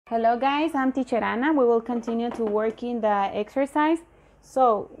Hello guys, I'm Teacher Anna. We will continue to working the exercise.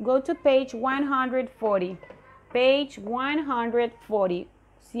 So go to page 140. Page 140.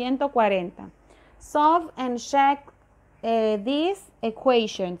 140. Solve and check these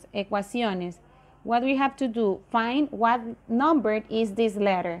ecuaciones. What we have to do, find what number is this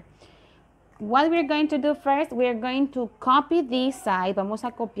letter. What we're going to do first, we're going to copy this side. Vamos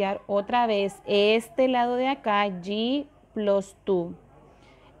a copiar otra vez este lado de acá, G plus 2.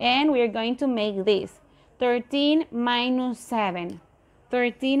 And we're going to make this 13 minus 7.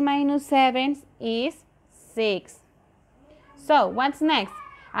 13 minus 7 is 6. So what's next?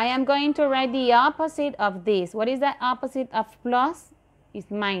 I am going to write the opposite of this. What is the opposite of plus?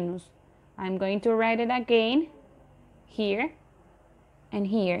 It's minus. I'm going to write it again here and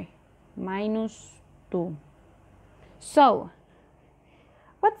here. Minus 2. So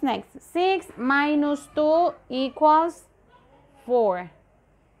what's next? 6 minus 2 equals 4.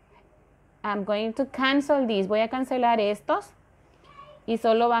 I'm going to cancel this. Voy a cancelar estos y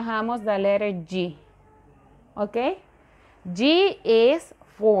solo bajamos the letter G. Okay? G is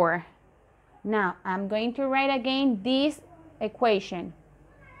 4. Now, I'm going to write again this equation.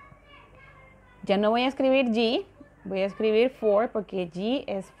 Ya no voy a escribir G, voy a escribir 4 porque G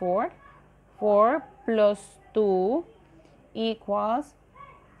es 4. 4 plus 2 equals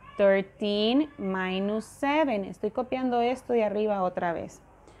 13 minus 7. Estoy copiando esto de arriba otra vez.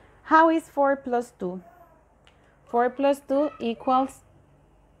 How is 4 plus 2? 4 plus 2 equals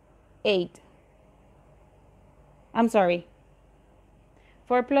 8. I'm sorry.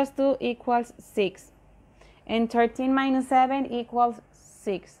 4 plus 2 equals 6. And 13 minus 7 equals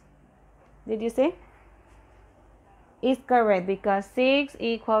 6. Did you see? It's correct because 6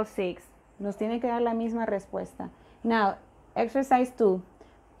 equals 6. Nos tiene que dar la misma respuesta. Now, exercise 2.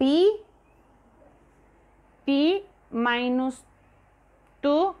 P minus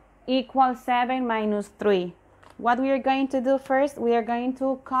 2 equals 7 minus 3. What we are going to do first, we are going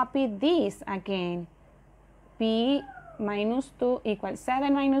to copy this again. P minus 2 equals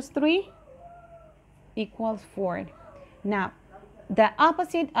 7 minus 3 equals 4. Now, the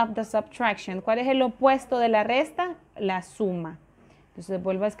opposite of the subtraction. ¿Cuál es el opuesto de la resta? La suma. Entonces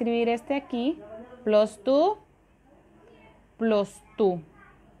vuelvo a escribir este aquí. Plus 2 plus 2.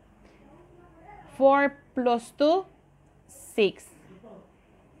 4 plus 2, 6.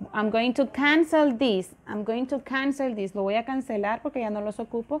 I'm going to cancel this. I'm going to cancel this. Lo voy a cancelar porque ya no los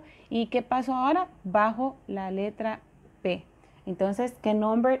ocupo. ¿Y qué pasó ahora? Bajo la letra P. Entonces, ¿qué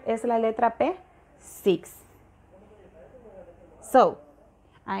number es la letra P? 6. So,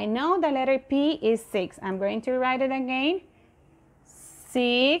 I know the letter P is 6. I'm going to write it again.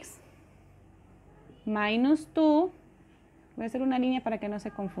 6 minus 2. Voy a hacer una línea para que no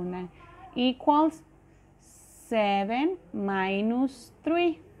se confundan. Equals 7 minus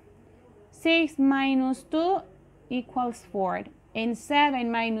 3. 6 minus 2 equals 4. And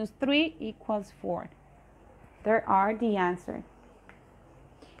 7 minus 3 equals 4. There are the answers.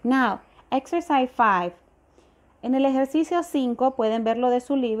 Now, exercise 5. En el ejercicio 5, pueden verlo de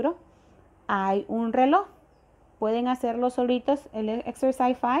su libro. Hay un reloj. Pueden hacerlo solitos el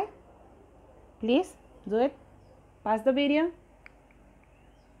exercise 5. Please, do it. Pause the video.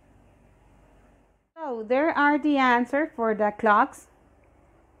 So, there are the answers for the clocks.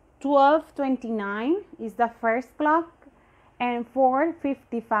 12:29 is the first clock and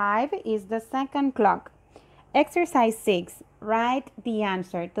 4:55 is the second clock. Exercise 6. Write the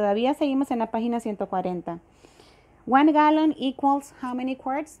answer. Todavía seguimos en la página 140. 1 gallon equals how many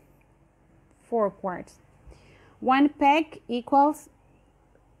quarts? 4 quarts. 1 peg equals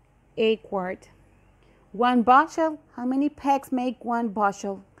a quart. 1 bushel, how many pegs make 1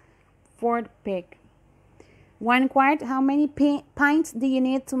 bushel? 4 peg. 1 quart, how many pints do you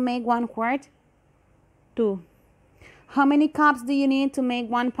need to make 1 quart? 2. How many cups do you need to make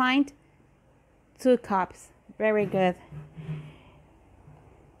 1 pint? 2 cups. Very good.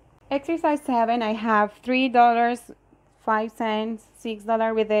 Exercise 7, I have $3, 5 cents,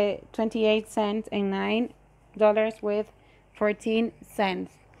 $6 with the 28 cents, and $9 with 14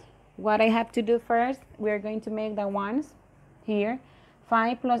 cents. What I have to do first, we are going to make the ones here.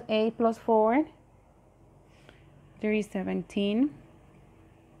 5 plus 8 plus 4. 3 is 17.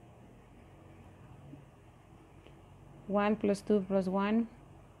 1 plus 2 plus 1,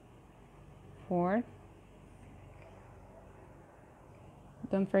 4.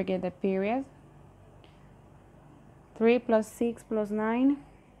 Don't forget the period. 3 plus 6 plus 9,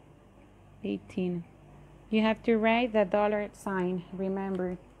 18. You have to write the dollar sign,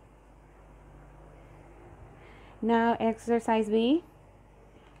 remember. Now exercise B.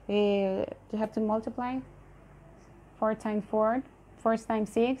 You have to multiply 4 times 4, 4 times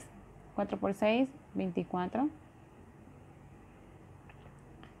 6, 4 por 6, 24.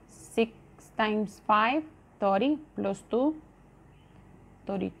 6 times 5, 30, plus 2,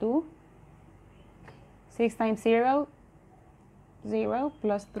 32. 6 times 0, 0,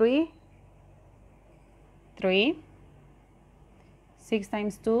 plus 3, 3. 6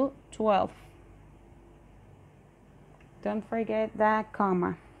 times 2, 12. Don't forget that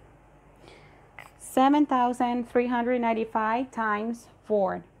comma. 7,395 times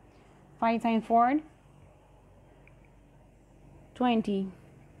 4. 5 times 4, 20.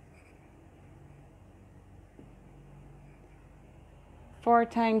 4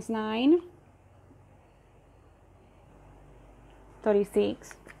 times 9,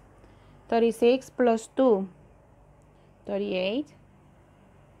 36. 36 plus 2, 38.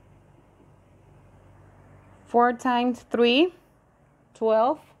 4 times 3,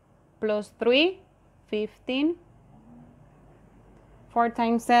 12, plus 3, 15. 4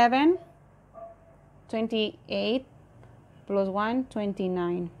 times 7, 28, plus 1,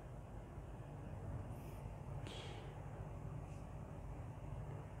 29.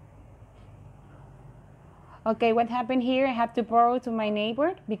 Okay, what happened here? I have to borrow to my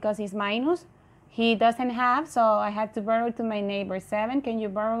neighbor because it's minus. He doesn't have, so I had to borrow to my neighbor. 7, can you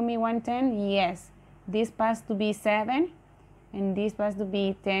borrow me 110? Yes. This has to be 7, and this has to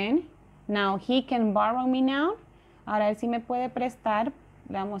be 10. Now, he can borrow me now. Ahora, él sí me puede prestar.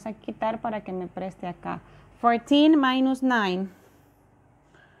 Le vamos a quitar para que me preste acá. 14 minus 9.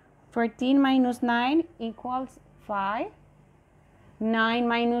 14 minus 9 equals 5. 9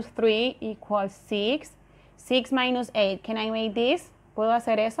 minus 3 equals 6. 6 minus 8. Can I make this? ¿Puedo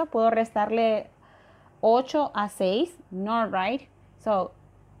hacer eso? ¿Puedo restarle 8 a 6? No, right? So,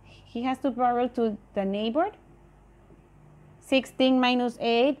 he has to borrow to the neighbor. 16 minus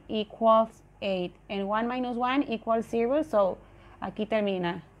 8 equals 8. And 1 minus 1 equals 0. So, aquí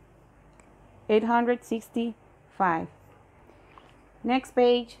termina. 865. Next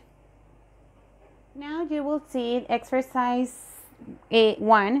page. Now you will see exercise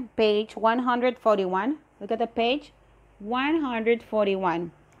 1, page 141. Look at the page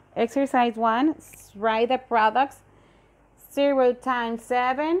 141. Exercise 1, write the products. 0 times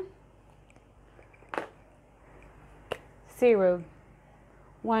 7, 0.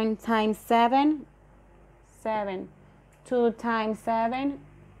 1 times 7, 7. 2 times 7,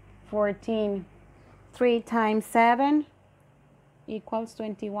 14. 3 times 7 equals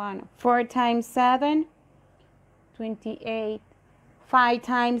 21. 4 times 7, 28. 5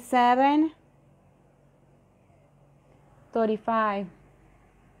 times 7, 35.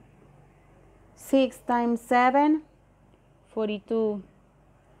 6 times 7, 42.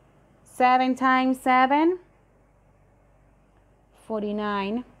 7 times 7,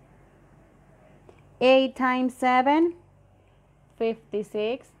 49. 8 times 7,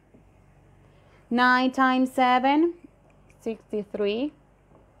 56. 9 times 7, 63.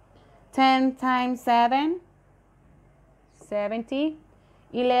 10 times 7, 70.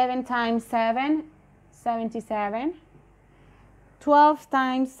 11 times 7, 77. 12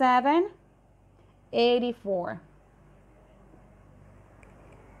 times 7, 84.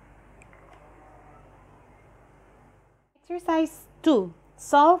 Exercise 2.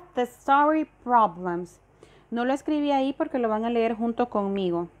 Solve the story problems. No lo escribí ahí porque lo van a leer junto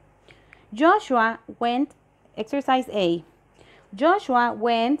conmigo. Joshua went, exercise A. Joshua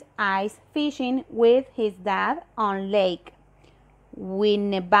went ice fishing with his dad on Lake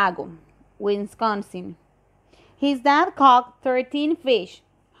Winnebago, Wisconsin. His dad caught 13 fish.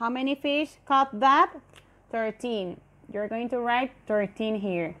 How many fish caught Dad? 13. You're going to write 13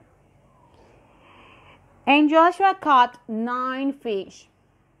 here. And Joshua caught 9 fish.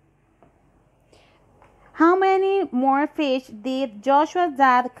 How many more fish did Joshua's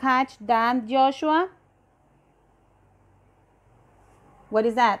dad catch than Joshua? What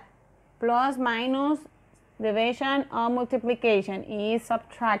is that? Plus, minus, division, or multiplication is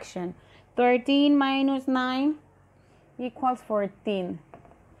subtraction. 13 minus 9 equals 14.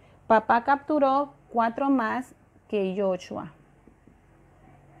 Papá capturó 4 más que Joshua.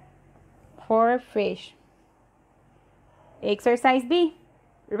 4 fish. Exercise B.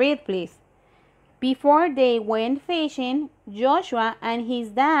 Read, please. Before they went fishing, Joshua and his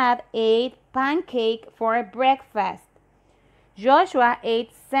dad ate pancake for breakfast. Joshua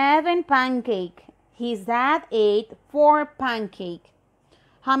ate 7 pancakes. His dad ate 4 pancakes.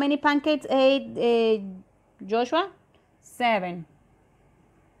 How many pancakes ate Joshua? 7.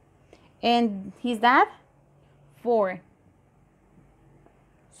 And his dad? 4.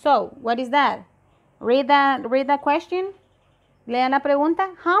 So, what is that? Read the question. Lea la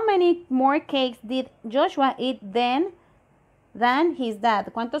pregunta. How many more cakes did Joshua eat than than his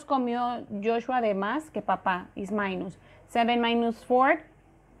dad. ¿Cuántos comió Joshua de más que papá? Is minus. 7 minus 4,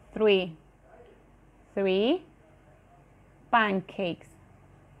 3. 3 pancakes.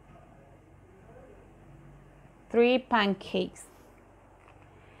 3 pancakes.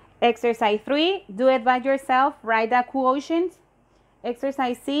 Exercise 3, do it by yourself. Write the quotient.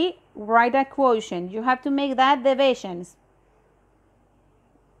 Exercise C, write the quotient. You have to make that divisions.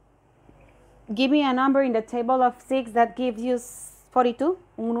 Give me a number in the table of 6 that gives you 42.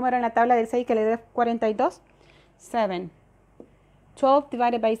 Un número en la tabla del 6 que le dé 42. 7. 12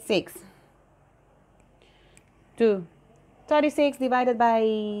 divided by 6. 2. 36 divided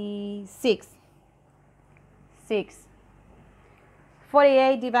by 6. 6.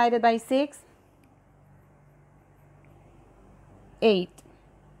 48 divided by 6. 8.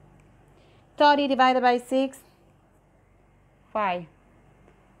 30 divided by 6. 5.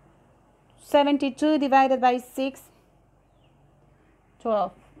 72 divided by 6.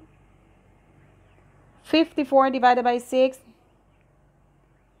 12. 54 divided by 6.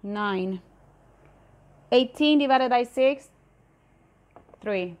 9. 18 divided by 6.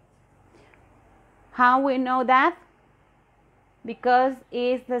 3. How we know that? Because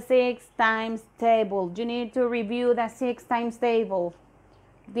it's the 6 times table. You need to review the 6 times table.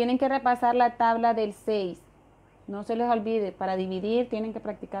 Tienen que repasar la tabla del 6. No se les olvide, para dividir tienen que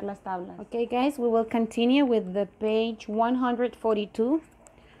practicar las tablas. Okay guys, we will continue with the page 142.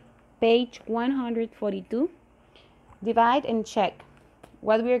 Page 142. Divide and check.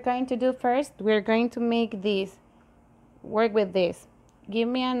 What we're going to do first, we're going to make this. Work with this. Give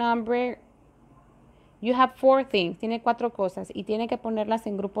me a number. You have 4 things. Tiene 4 cosas y tiene que ponerlas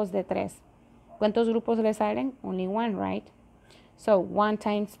en grupos de 3. ¿Cuántos grupos le salen? Only 1, right? So 1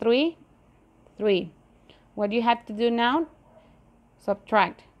 times 3, 3. What do you have to do now?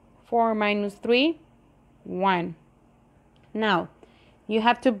 Subtract. 4 minus 3, 1. Now, you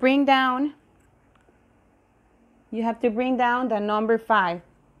have to bring down the number 5.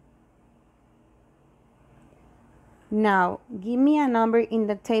 Now, give me a number in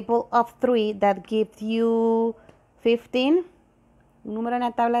the table of 3 that gives you 15. Un número en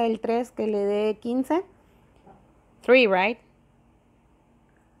la tabla del 3 que le dé 15. 3, right?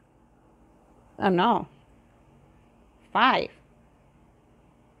 Oh, no. 5.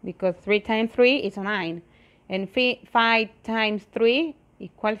 Because 3 times 3 is 9. And 5 times 3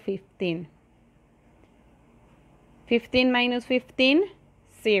 equals 15. 15 minus 15,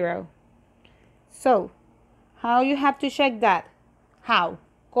 0. So, how you have to check that? How?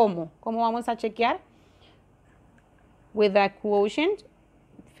 ¿Cómo? ¿Cómo vamos a chequear? With the quotient,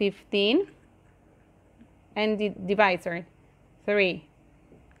 15, and the divisor, 3.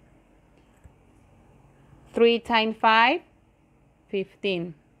 3 times 5,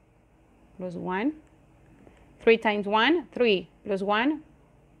 15. Plus 1. 3 times 1, 3. Plus 1,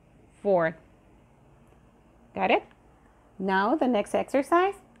 4. Got it? Now, the next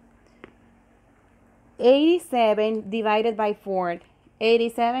exercise. 87 divided by 4.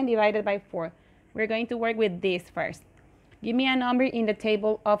 87 divided by 4. We're going to work with this first. Give me a number in the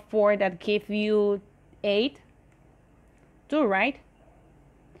table of 4 that gives you 8. 2, right?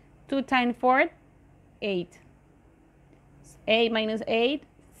 2 times 4, 8. 8 minus 8,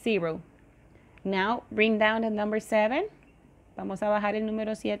 0. Now, bring down the number 7. Vamos a bajar el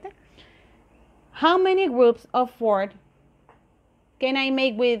número 7. How many groups of 4 can I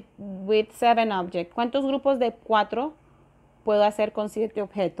make with 7 objects? ¿Cuántos grupos de 4 puedo hacer con 7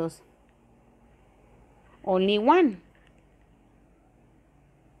 objetos? Only 1.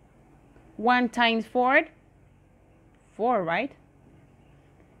 1 times 4, 4, right?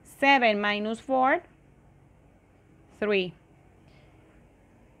 7 minus 4, 3.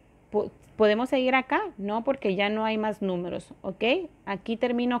 ¿Podemos seguir acá? No, porque ya no hay más números, ¿ok? Aquí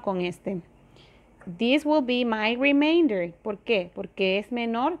termino con este. This will be my remainder. ¿Por qué? Porque es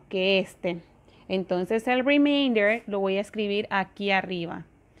menor que este. Entonces el remainder lo voy a escribir aquí arriba.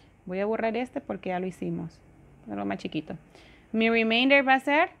 Voy a borrar este porque ya lo hicimos. Pero más chiquito. Mi remainder va a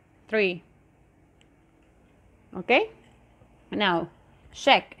ser 3. ¿Ok? Now,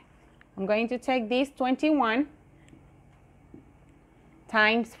 check. I'm going to take this 21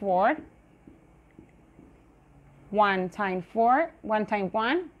 times 4. 1 times 4. 1 times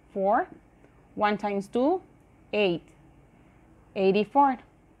 1, 4. 1 times 2, 8. 84.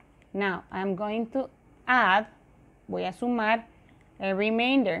 Now, I'm going to add, voy a sumar el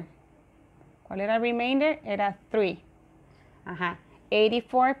remainder. ¿Cuál era el remainder? Era 3. Ajá.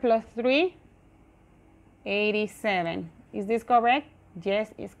 84 plus 3, 87. Is this correct?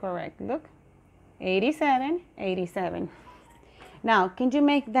 Yes, it's correct. Look. 87, 87. Now, can you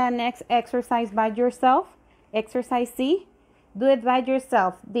make the next exercise by yourself? Exercise C. Do it by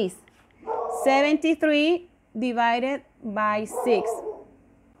yourself. This 73 divided by 6.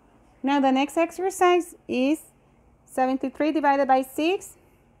 Now the next exercise is 73 divided by 6.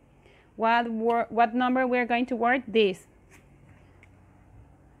 What number we're going to work? This.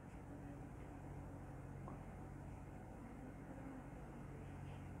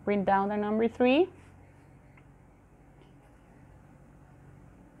 Bring down the number 3.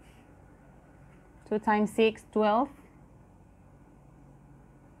 Two times 6, 12.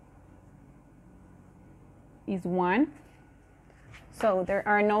 Is 1. So there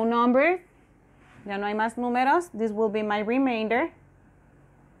are no numbers. Ya no hay más números. This will be my remainder.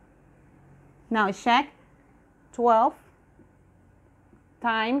 Now check 12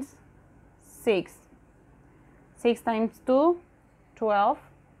 times 6. 6 times 2, 12.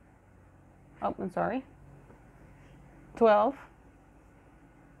 Oh, I'm sorry. 12.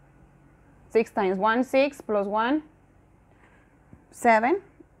 6 times 1, 6 plus 1, 7.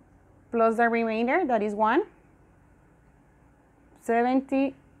 Plus the remainder, that is 1.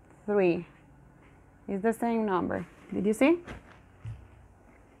 73 is the same number. Did you see?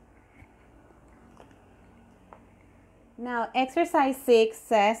 Now, exercise 6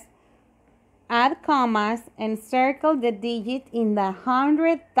 says, add commas and circle the digit in the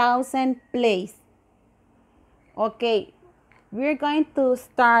 100,000 place. Okay, we're going to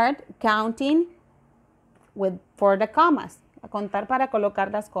start counting for the commas. A contar para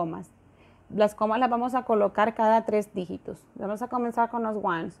colocar las comas. Las comas las vamos a colocar cada 3 dígitos. Vamos a comenzar con los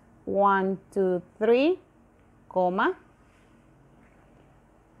ones. 1, 2, 3, coma.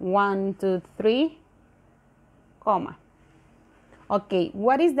 1, 2, 3, coma. Okay,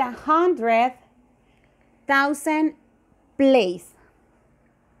 what is the 100,000 place?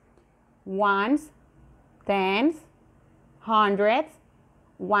 Ones, tens, hundreds,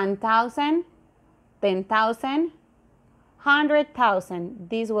 1,000, 10,000, 100,000.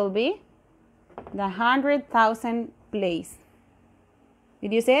 This will be the 100,000 place.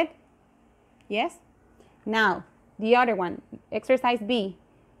 Did you see it? Yes? Now, the other one, exercise B.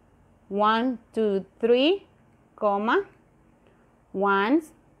 1, 2, 3, comma,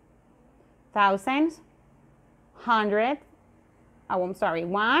 ones, thousands, hundreds, I'm sorry,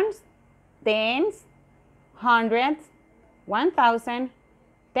 ones, tens, hundreds, 1,000,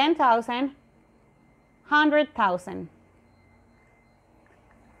 10,000, 100,000.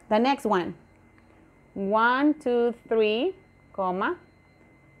 The next one. 1, 2, 3, comma,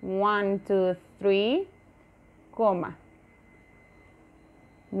 1, 2, 3, comma.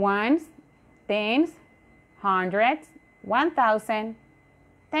 Ones, tens, hundreds, 1,000,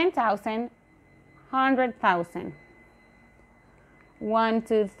 10,000, 100,000. 1,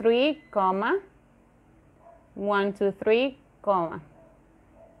 2, 3, comma, 1, 2, 3, comma.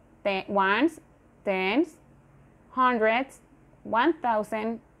 Ones, tens, hundreds,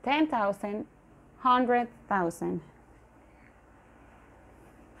 1,000, 10,000, 100,000.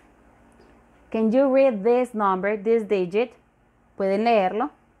 Can you read this number, this digit? ¿Pueden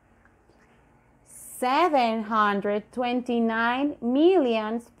leerlo?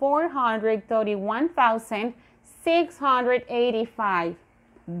 729,431,685.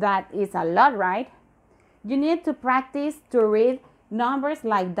 That is a lot, right? You need to practice to read numbers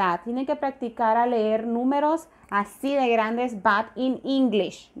like that. Tienen que practicar a leer números así de grandes, but in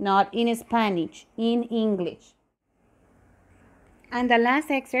English, not in Spanish, in English. And the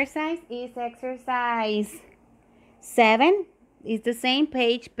last exercise is exercise 7. It's the same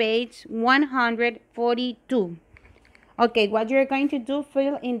page, page 142. Okay, what you're going to do,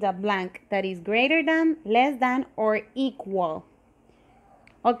 fill in the blank that is greater than, less than, or equal.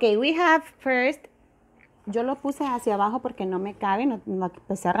 Okay, we have first, yo lo puse hacia abajo porque no me cabe, la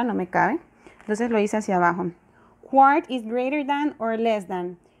pizarra no me cabe. Entonces lo hice hacia abajo. Quart is greater than or less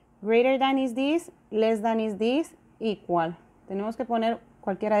than. Greater than is this, less than is this, equal. Tenemos que poner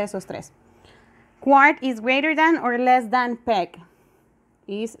cualquiera de esos tres. Quart is greater than or less than peg.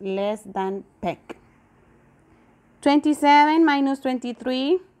 Is less than peg. 27 minus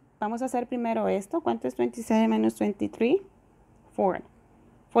 23. Vamos a hacer primero esto. ¿Cuánto es 27 minus 23? 4.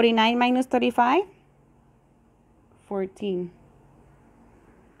 49 minus 35? 14.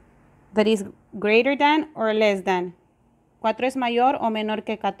 That is greater than or less than. 4 es mayor o menor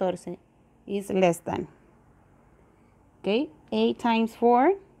que 14. Is less than. Okay. 8 times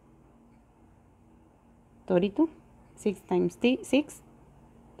 4. 32. 6 times 6.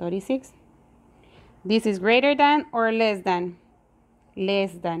 36. This is greater than or less than?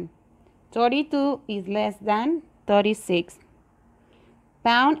 Less than. 32 is less than 36.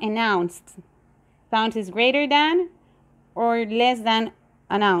 Pound and ounce. Pounds is greater than or less than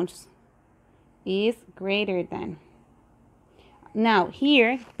an ounce? Is greater than. Now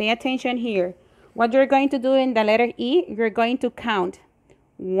here, pay attention here. What you're going to do in the letter E, you're going to count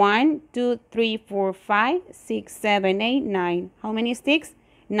 1, 2, 3, 4, 5, 6, 7, 8, 9. How many sticks?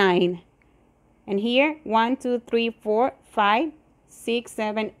 9. And here, 1, 2, 3, 4, 5, 6,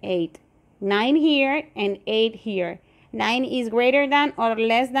 7, 8. 9 here and 8 here. 9 is greater than or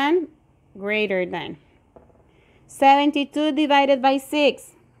less than? Greater than. 72 divided by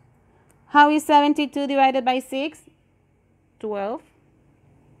 6. How is 72 divided by 6? 12.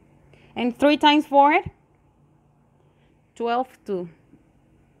 And 3 times 4? 12 too.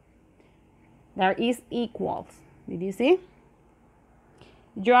 There is equals. Did you see?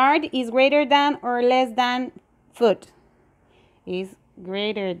 Yard is greater than or less than foot. Is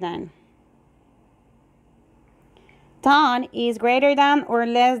greater than. Ton is greater than or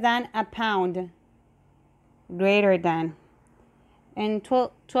less than a pound. Greater than. And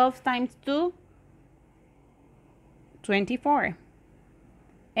 12 times 2? 24.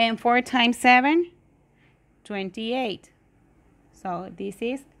 And 4 times 7? 28. So this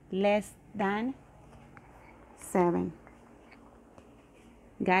is less than 7.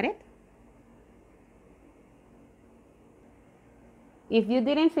 Got it? If you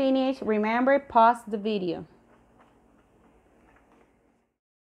didn't finish, remember, pause the video.